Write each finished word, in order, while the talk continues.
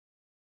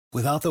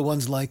Without the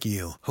ones like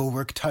you, who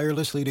work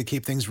tirelessly to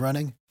keep things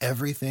running,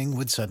 everything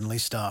would suddenly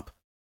stop.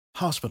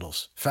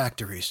 Hospitals,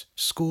 factories,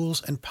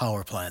 schools, and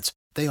power plants,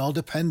 they all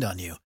depend on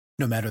you.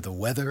 No matter the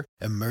weather,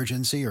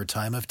 emergency, or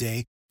time of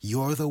day,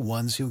 you're the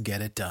ones who get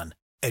it done.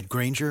 At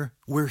Grainger,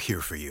 we're here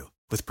for you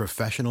with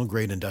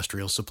professional-grade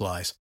industrial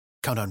supplies.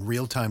 Count on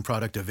real-time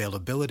product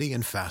availability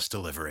and fast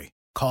delivery.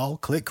 Call,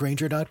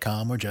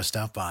 clickgrainger.com, or just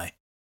stop by.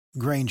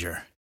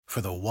 Grainger, for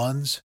the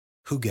ones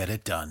who get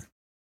it done.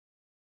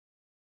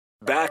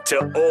 Back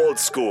to Old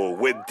School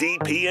with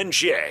DP and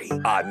J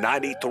on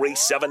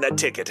 93.7 The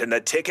Ticket and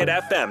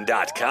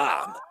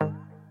theticketfm.com.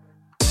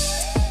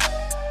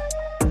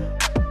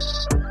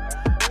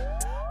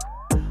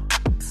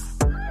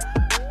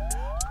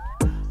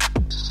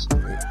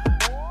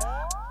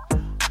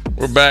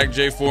 We're back.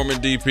 Jay Foreman,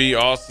 DP,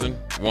 Austin,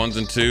 ones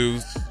and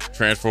twos.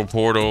 Transfer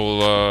portal,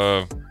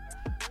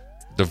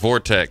 the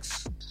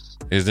Vortex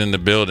is in the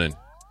building.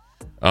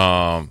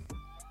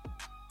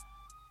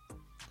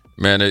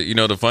 Man,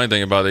 the funny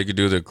thing about it, they could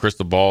do the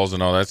crystal balls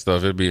and all that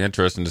stuff. It'd be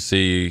interesting to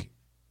see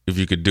if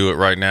you could do it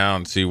right now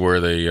and see where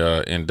they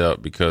end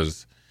up,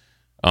 because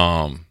it's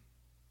going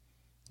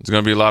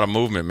to be a lot of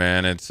movement,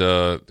 man. It's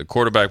the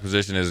quarterback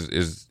position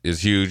is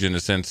huge in the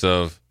sense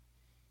of,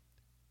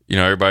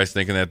 everybody's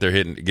thinking that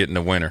they're getting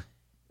the winner,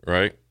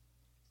 right?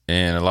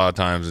 And a lot of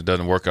times it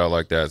doesn't work out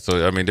like that.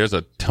 So, there's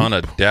a ton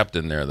of depth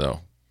in there, though.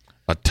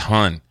 A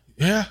ton.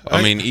 Yeah.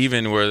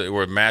 Even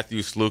where Matthew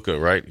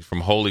Sluka, right, from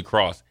Holy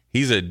Cross,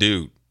 he's a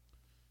dude.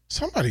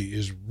 Somebody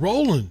is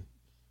rolling.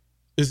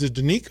 Is it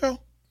Danico?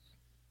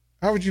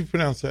 How would you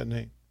pronounce that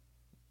name?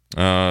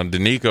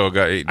 Danico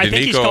I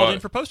think he's called in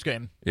for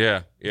postgame.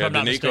 Yeah.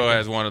 Danico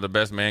has one of the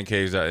best man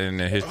caves in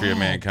the history of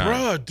mankind.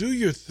 Bruh, do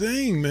your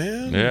thing,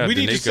 man. Yeah, we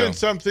need to send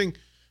something.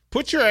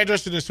 Put your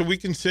address in this so we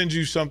can send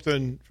you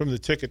something from the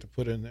ticket to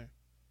put in there.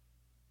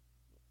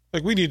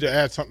 Like, we need to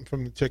add something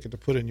from the ticket to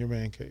put in your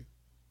man cave.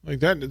 Like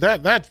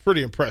that's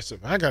pretty impressive.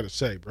 I got to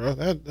say, bro.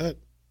 That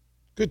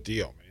good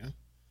deal, man.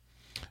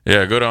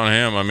 Yeah, good on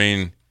him.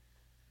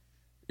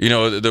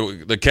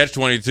 The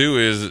catch-22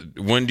 is,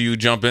 when do you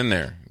jump in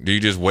there? Do you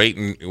just wait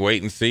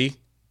and see?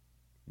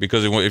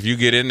 Because if you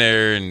get in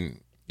there and,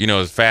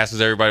 as fast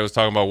as everybody was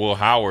talking about Will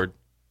Howard,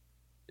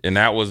 and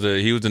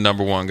he was the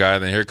number one guy,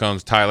 then here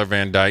comes Tyler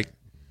Van Dyke.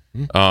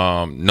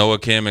 Mm-hmm. Noah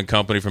Kim and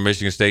company from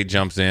Michigan State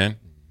jumps in.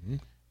 Mm-hmm.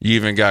 You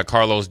even got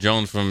Carlos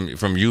Jones from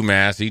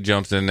UMass. He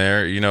jumps in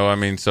there.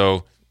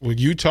 So... With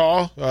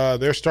Utah,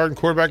 their starting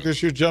quarterback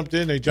this year jumped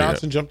in. Nate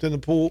Johnson jumped in the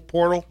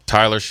portal.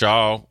 Tyler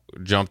Shaw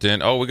jumped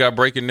in. Oh, we got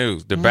breaking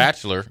news. The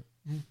Bachelor,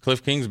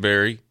 Cliff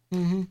Kingsbury,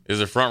 is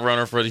a front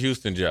runner for the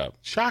Houston job.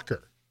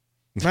 Shocker.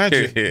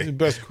 Imagine.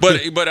 Best,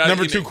 but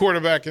number two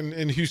quarterback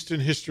in Houston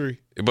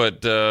history.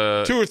 But 2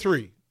 or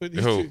 3. But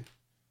who?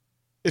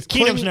 It's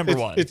Keenum's number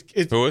one.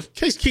 Who is?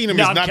 Case Keenum is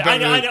not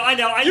better. I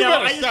know. I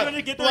just wanted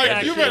to get the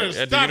reaction. You better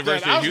stop at the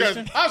University that. of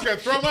Houston? I was going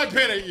to throw my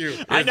pen at you.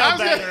 I know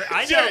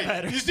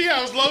better. You see how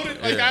I was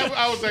loaded? Like,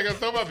 I was like, I'll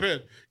throw my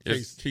pen.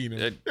 Case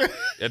Keenum.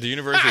 At the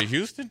University of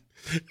Houston?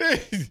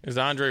 Is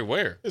Andre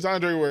Ware. It's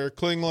Andre Ware.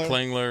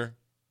 Klingler.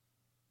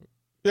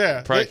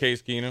 Yeah. Probably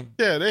Case Keenum.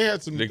 Yeah, they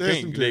had some. Did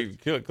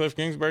Cliff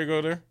Kingsbury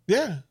go there?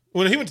 Yeah.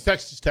 Well, he went to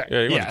Texas Tech.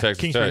 Yeah, he went to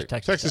Texas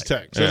Tech. Texas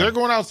Tech. So they're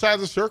going outside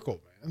the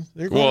circle, man.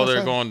 They're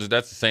going to,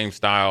 that's the same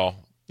style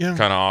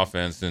kind of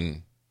offense,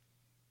 and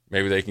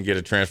maybe they can get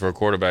a transfer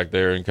quarterback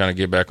there and kind of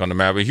get back on the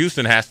map. But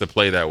Houston has to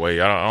play that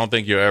way. I don't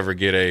think you'll ever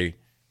get a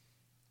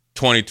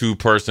 22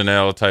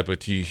 personnel type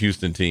of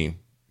Houston team.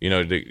 I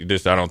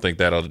don't think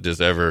that'll just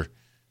ever.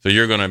 So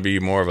you're going to be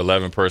more of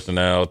 11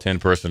 personnel, 10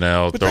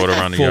 personnel, but throw it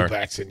around the yard.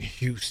 Fullbacks in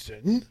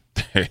Houston.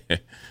 Yeah,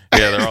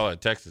 they're all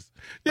at Texas.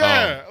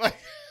 Yeah.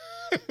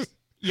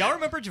 Y'all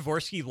remember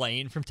Jaworski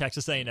Lane from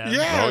Texas A&M?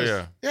 Yes. Oh,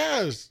 yeah.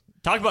 Yes.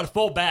 Talk about a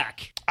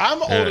fullback.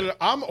 I'm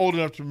old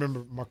enough to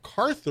remember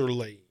MacArthur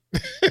Lane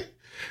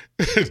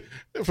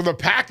for the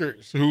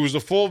Packers, who was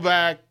a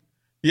fullback.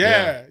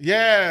 Yeah.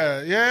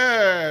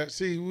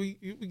 See, we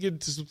get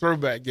into some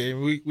throwback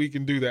game. We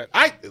can do that.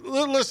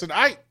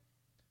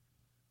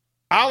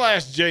 I'll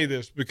ask Jay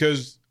this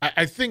because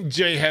I think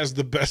Jay has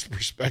the best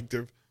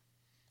perspective.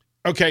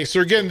 Okay, so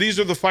again, these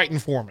are the fighting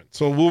foremen.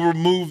 So we'll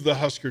remove the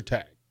Husker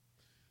tag.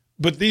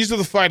 But these are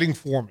the fighting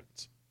foremen.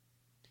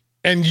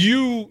 And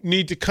you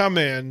need to come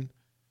in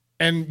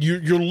and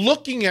you're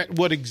looking at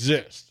what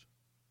exists.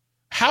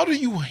 How do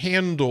you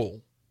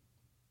handle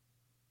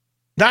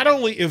not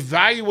only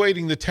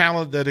evaluating the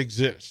talent that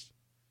exists,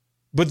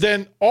 but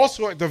then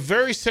also at the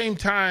very same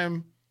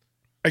time,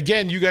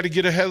 again, you got to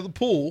get ahead of the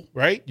pool,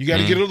 right? You got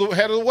to get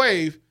ahead of the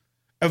wave,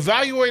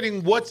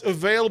 evaluating what's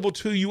available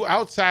to you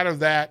outside of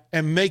that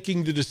and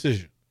making the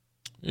decision.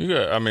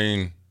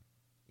 There's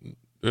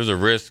a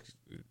risk,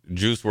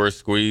 juice worth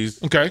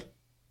squeeze. Okay.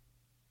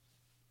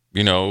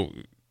 You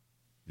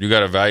got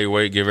to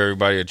evaluate, give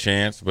everybody a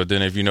chance. But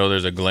then if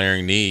there's a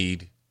glaring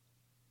need,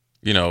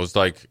 it's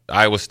like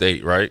Iowa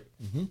State, right?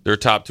 Mm-hmm. Their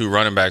top 2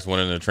 running backs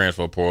went in the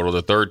transfer portal.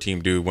 The third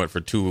team dude went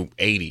for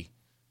 $280.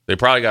 They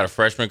probably got a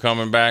freshman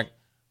coming back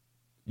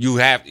you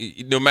have,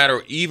 no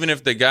matter, even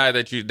if the guy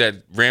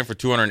that ran for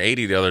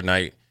 280 the other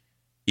night,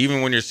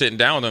 even when you're sitting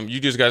down with them, you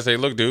just got to say,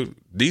 look, dude,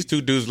 these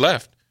two dudes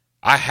left.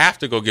 I have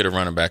to go get a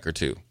running back or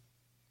two.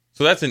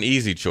 So that's an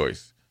easy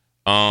choice.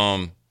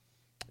 I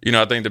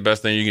think the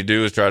best thing you can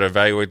do is try to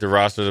evaluate the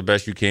roster the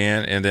best you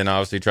can, and then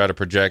obviously try to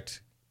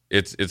project.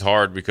 It's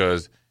hard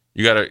because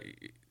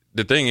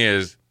the thing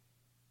is,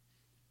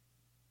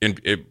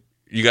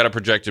 you got to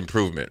project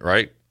improvement,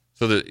 right?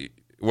 So that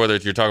whether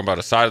you're talking about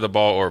a side of the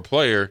ball or a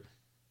player,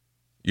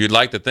 you'd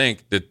like to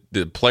think that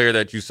the player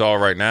that you saw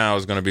right now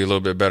is going to be a little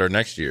bit better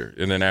next year.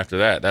 And then after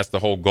that, that's the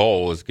whole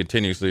goal, is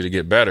continuously to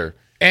get better.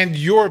 And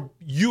you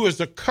as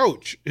a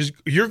coach,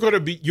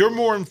 you're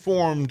more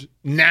informed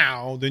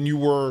now than you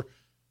were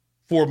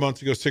 4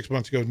 months ago, 6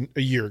 months ago,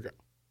 a year ago.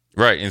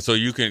 Right. And so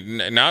you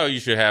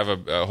should have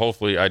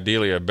hopefully,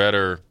 ideally, a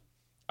better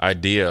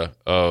idea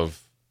of,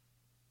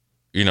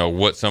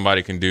 what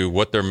somebody can do,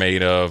 what they're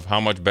made of, how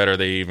much better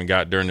they even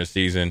got during the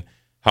season,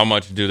 how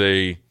much do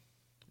they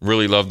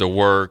really love to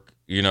work,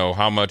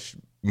 how much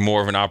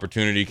more of an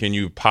opportunity can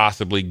you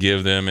possibly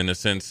give them in the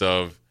sense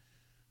of,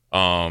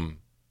 like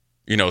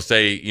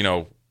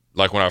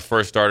when I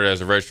first started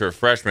as a redshirt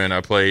freshman,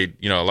 I played,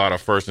 a lot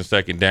of first and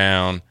second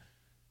down,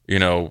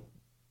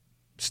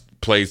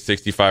 played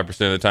 65% of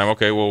the time.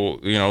 Okay, well,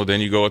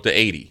 then you go up to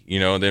 80,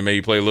 then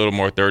maybe play a little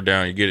more third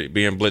down, you get it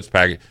being blitz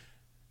package.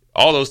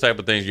 All those type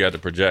of things you have to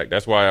project.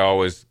 That's why I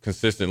always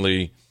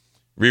consistently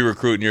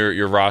re-recruiting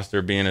your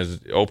roster, being as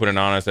open and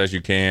honest as you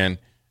can,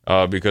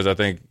 because I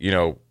think,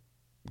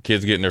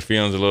 kids getting their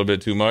feelings a little bit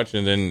too much,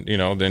 and then,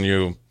 then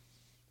you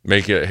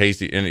make it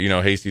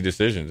hasty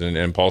decisions and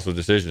impulsive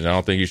decisions. I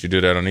don't think you should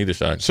do that on either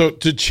side. So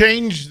to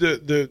change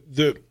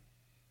the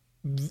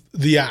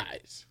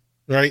eyes,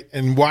 right,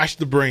 and wash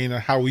the brain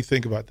on how we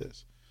think about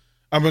this,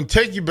 I'm going to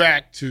take you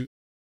back to.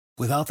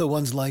 Without the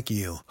ones like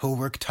you, who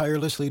work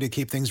tirelessly to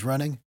keep things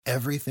running,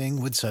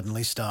 everything would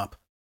suddenly stop.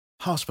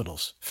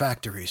 Hospitals,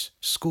 factories,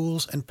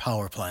 schools, and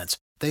power plants,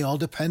 they all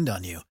depend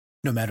on you.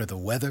 No matter the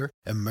weather,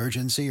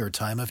 emergency, or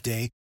time of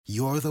day,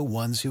 you're the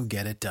ones who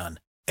get it done.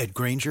 At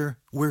Grainger,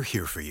 we're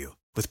here for you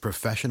with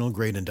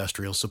professional-grade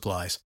industrial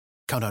supplies.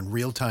 Count on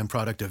real-time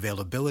product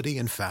availability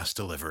and fast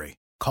delivery.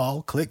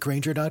 Call, click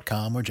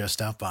Grainger.com, or just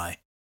stop by.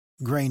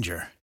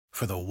 Grainger,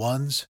 for the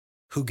ones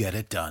who get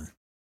it done.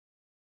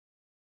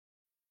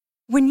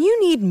 When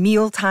you need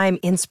mealtime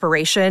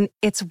inspiration,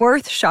 it's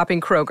worth shopping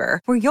Kroger,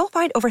 where you'll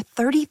find over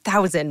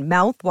 30,000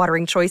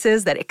 mouth-watering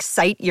choices that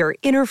excite your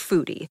inner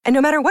foodie. And no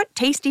matter what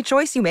tasty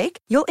choice you make,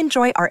 you'll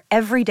enjoy our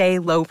everyday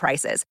low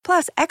prices,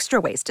 plus extra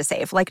ways to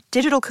save, like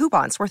digital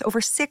coupons worth over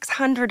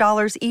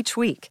 $600 each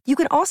week. You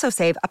can also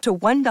save up to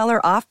 $1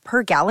 off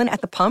per gallon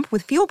at the pump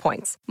with fuel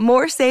points.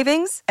 More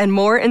savings and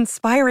more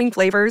inspiring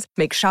flavors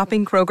make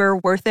shopping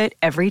Kroger worth it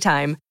every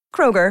time.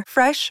 Kroger,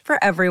 fresh for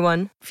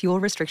everyone. Fuel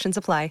restrictions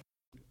apply.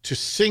 To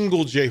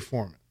single Jay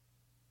Foreman,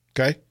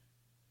 okay?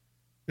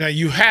 Now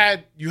you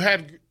had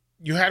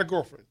a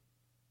girlfriend.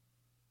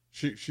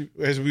 She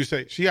as we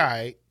say, she all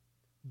right,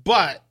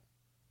 but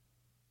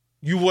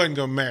you wasn't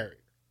gonna marry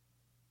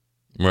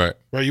her.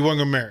 Right. You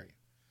wasn't gonna marry her.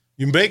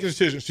 You make a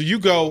decision. So you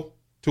go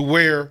to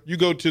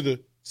the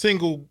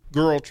single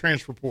girl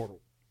transfer portal.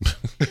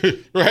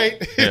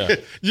 Right? Yeah.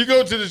 You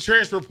go to the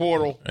transfer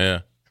portal.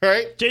 Yeah.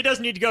 Right? Jay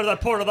doesn't need to go to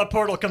that portal. That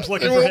portal comes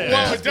looking for him.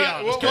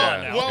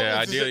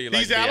 Ideally,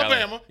 he's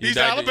Alabama. He's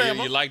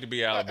Alabama. You like to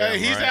be Alabama.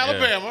 He's right?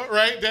 Alabama,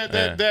 right?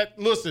 That.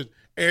 Listen,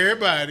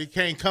 everybody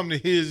can't come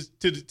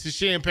to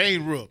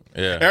Champagne Room.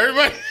 Yeah.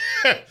 Everybody.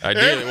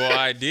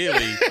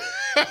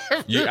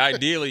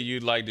 Ideally,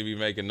 you'd like to be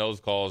making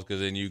those calls because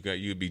then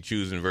you'd be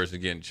choosing versus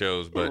getting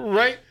chose. But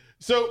right.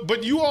 So,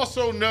 but you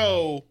also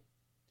know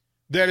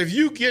that if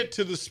you get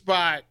to the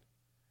spot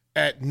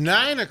at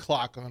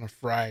 9:00 on a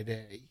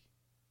Friday,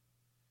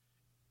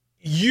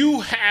 you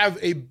have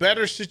a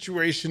better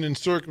situation and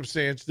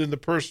circumstance than the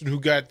person who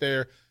got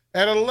there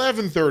at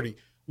 11:30.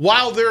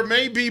 While there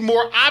may be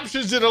more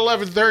options at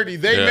 11:30,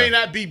 they may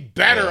not be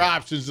better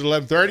options at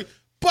 11:30.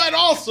 But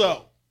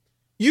also,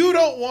 you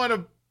don't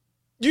want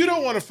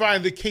to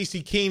find the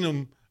Casey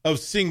Keenum of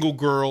single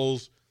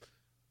girls,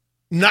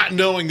 not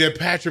knowing that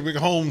Patrick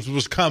Mahomes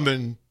was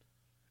coming.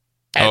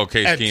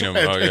 Case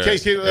Keenum.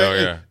 Case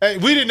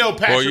Keenum. We didn't know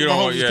Patrick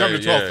Mahomes was coming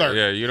to 12:30.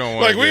 Yeah, you don't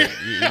want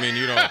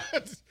you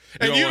don't.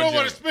 And you don't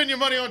want to spend your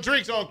money on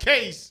drinks on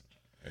Case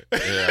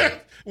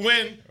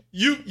when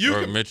you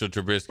or can, Mitchell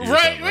Trubisky,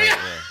 right?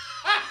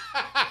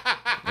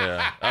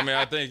 Yeah. I mean,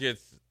 I think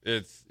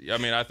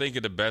I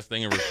think the best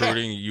thing in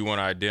recruiting, you want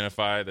to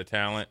identify the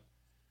talent,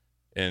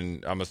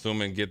 and I'm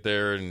assuming get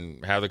there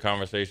and have the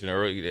conversation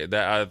early.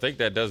 That I think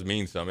that does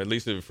mean something, at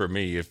least for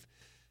me.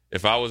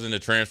 If I was in the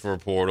transfer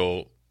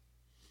portal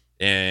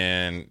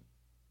and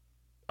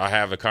I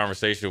have a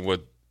conversation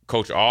with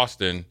Coach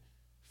Austin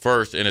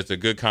first, and it's a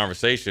good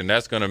conversation,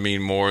 that's going to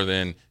mean more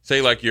than,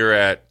 say, like you're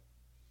at,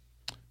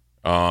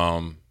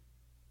 I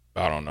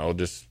don't know,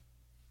 just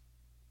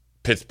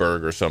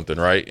Pittsburgh or something,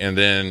 right? And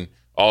then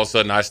all of a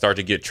sudden I start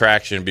to get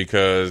traction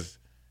because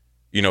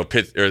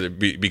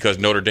because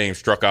Notre Dame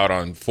struck out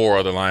on 4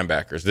 other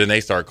linebackers. Then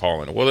they start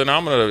calling it. Well, then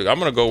I'm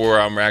gonna go where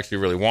I'm actually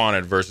really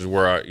wanted versus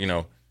where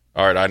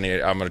all right, I'm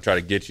gonna try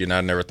to get you, and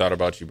I never thought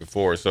about you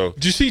before. So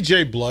did you see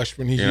Jay blush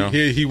when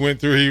he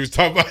went through? He was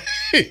talking about.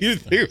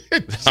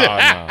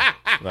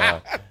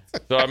 No.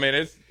 So I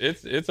mean,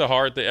 it's a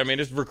hard thing. I mean,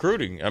 it's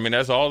recruiting. I mean,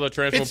 that's all the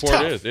transfer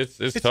portal is.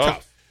 It's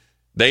tough.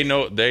 They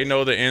know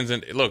the ins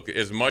and look.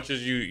 As much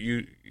as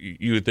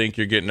you think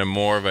you're getting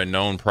more of a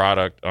known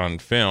product on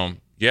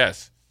film,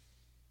 yes,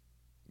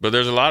 but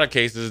there's a lot of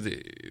cases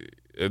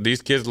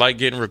these kids like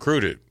getting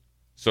recruited,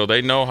 so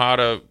they know how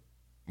to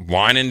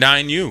wine and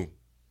dine you.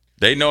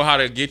 They know how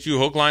to get you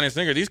hook, line, and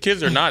sinker. These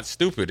kids are not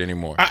stupid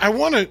anymore. I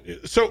want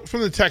to. So from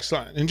the text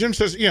line, and Jim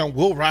says,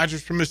 Will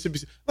Rogers from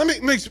Mississippi. Let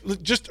me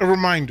make just a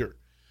reminder.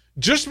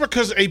 Just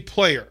because a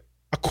player,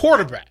 a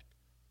quarterback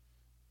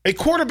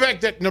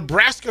that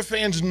Nebraska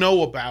fans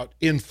know about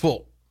in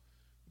full,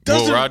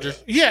 Will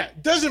Rogers? Yeah,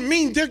 doesn't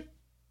mean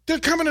they're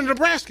coming to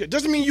Nebraska. It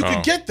doesn't mean you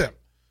can get them.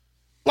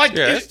 Like,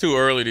 it's too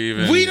early to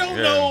even. We don't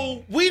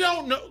know. We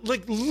don't know.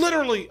 Like,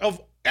 literally, of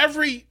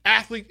every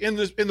athlete in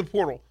the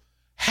portal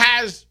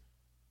has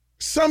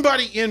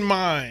somebody in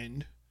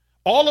mind.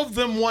 All of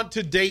them want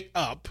to date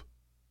up.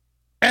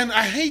 And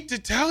I hate to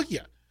tell you,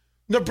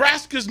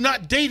 Nebraska's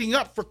not dating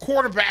up for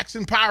quarterbacks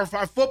in Power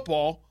 5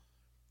 football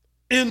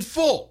in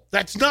full.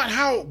 That's not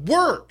how it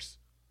works.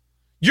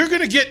 You're going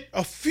to get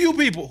a few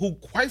people who,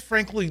 quite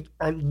frankly,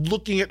 are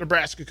looking at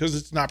Nebraska because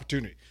it's an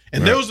opportunity.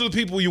 And those are the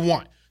people you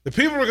want. The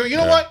people are going,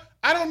 what?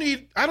 I don't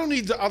need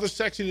the other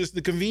sexiness,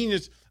 the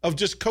convenience of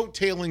just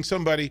coattailing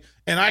somebody,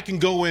 and I can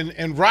go in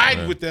and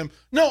ride with them.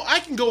 No, I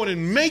can go in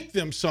and make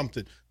them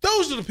something.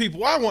 Those are the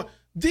people I want.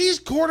 These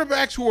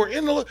quarterbacks who are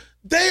in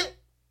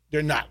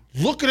they're not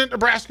looking at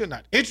Nebraska,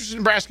 not interested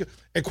in Nebraska,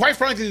 and quite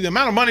frankly, the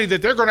amount of money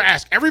that they're going to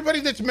ask everybody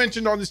that's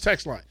mentioned on this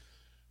text line,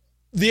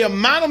 the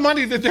amount of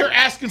money that they're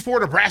asking for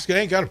Nebraska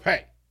ain't going to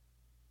pay.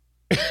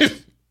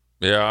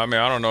 Yeah, I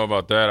mean, I don't know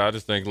about that. I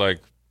just think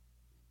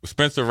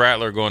Spencer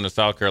Rattler going to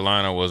South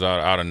Carolina was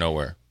out of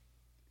nowhere,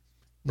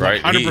 right?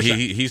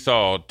 100%. He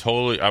saw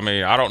totally. I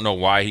mean, I don't know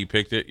why he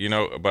picked it,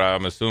 but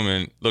I'm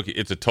assuming. Look,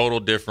 it's a total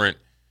different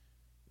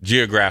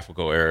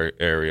geographical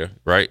area,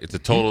 right? It's a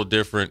total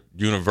different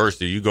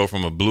university. You go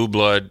from a blue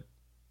blood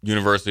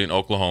university in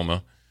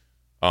Oklahoma.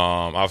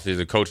 Obviously,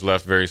 the coach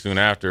left very soon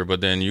after,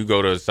 but then you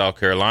go to South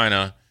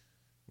Carolina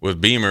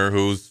with Beamer,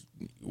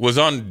 was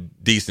on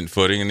decent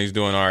footing and he's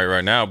doing all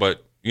right now,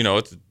 but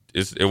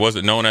it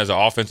wasn't known as an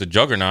offensive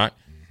juggernaut,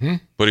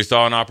 but he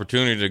saw an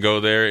opportunity to go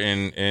there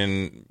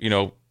and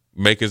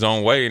make his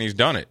own way, and he's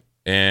done it,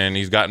 and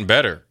he's gotten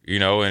better,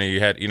 and he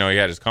had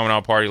his coming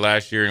out party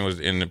last year and was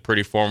in a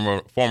pretty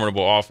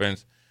formidable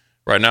offense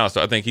right now.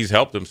 So I think he's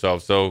helped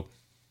himself. So,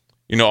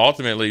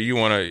 ultimately you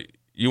want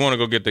to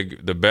go get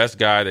the best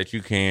guy that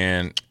you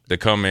can to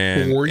come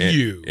in for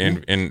you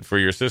and for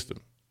your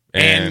system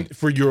and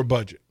for your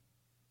budget.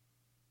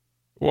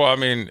 Well, I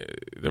mean,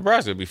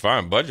 Nebraska would be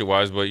fine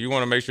budget-wise, but you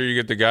want to make sure you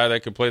get the guy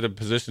that can play the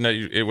position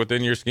that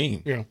within your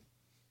scheme. Yeah.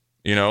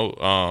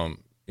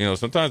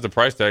 Sometimes the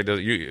price tag does.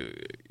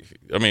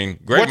 Greg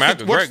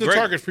What's the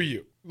target for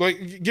you?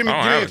 Give me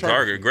a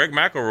target. Greg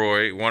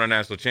McElroy won a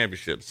national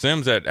championship.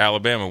 Sims at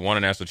Alabama won a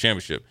national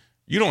championship.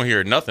 You don't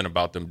hear nothing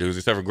about them dudes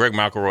except for Greg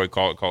McElroy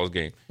calls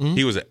game. Mm-hmm.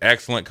 He was an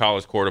excellent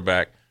college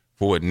quarterback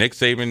for what Nick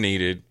Saban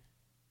needed,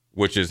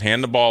 which is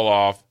hand the ball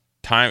off,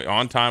 time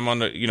on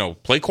the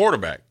play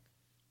quarterback.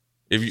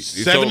 7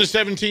 to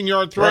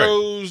 17-yard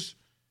throws,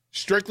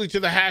 strictly to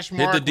the hash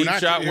mark. Hit the deep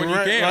shot when you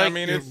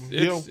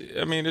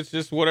can. It's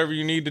just whatever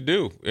you need to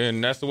do,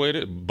 and that's the way it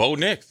is. Bo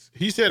Nix.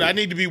 He said, "I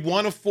need to be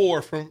 1 of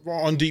 4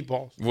 on deep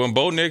balls." When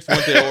Bo Nix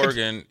went to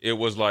Oregon, it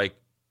was like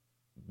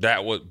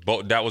that was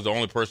the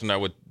only person that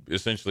would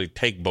essentially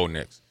take Bo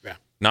Nix. Yeah.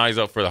 Now he's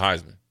up for the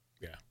Heisman.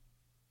 Yeah.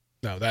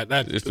 No, that's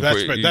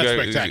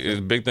spectacular.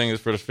 The big thing is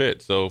for the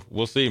fit. So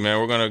we'll see,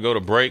 man. We're gonna go to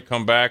break,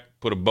 come back,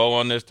 put a bow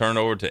on this, turn it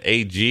over to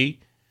AG.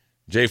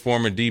 Jay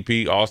Foreman,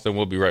 DP, Austin.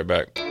 We'll be right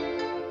back.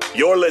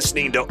 You're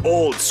listening to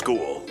Old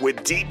School with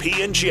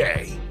DP and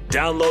J.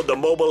 Download the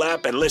mobile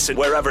app and listen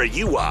wherever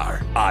you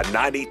are on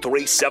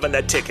 93.7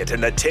 The Ticket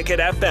and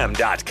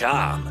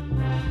theticketfm.com.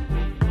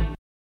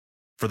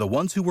 For the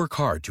ones who work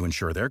hard to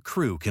ensure their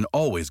crew can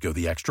always go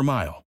the extra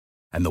mile,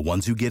 and the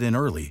ones who get in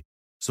early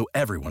so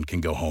everyone can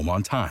go home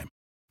on time,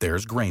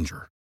 there's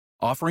Grainger,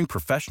 offering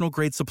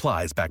professional-grade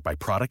supplies backed by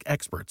product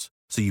experts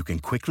so you can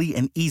quickly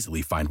and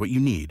easily find what you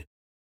need.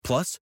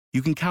 Plus,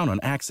 you can count on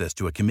access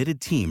to a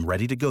committed team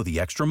ready to go the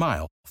extra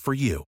mile for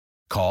you.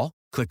 Call,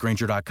 click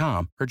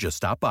Grainger.com, or just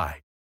stop by.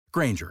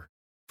 Grainger,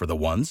 for the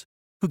ones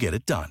who get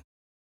it done.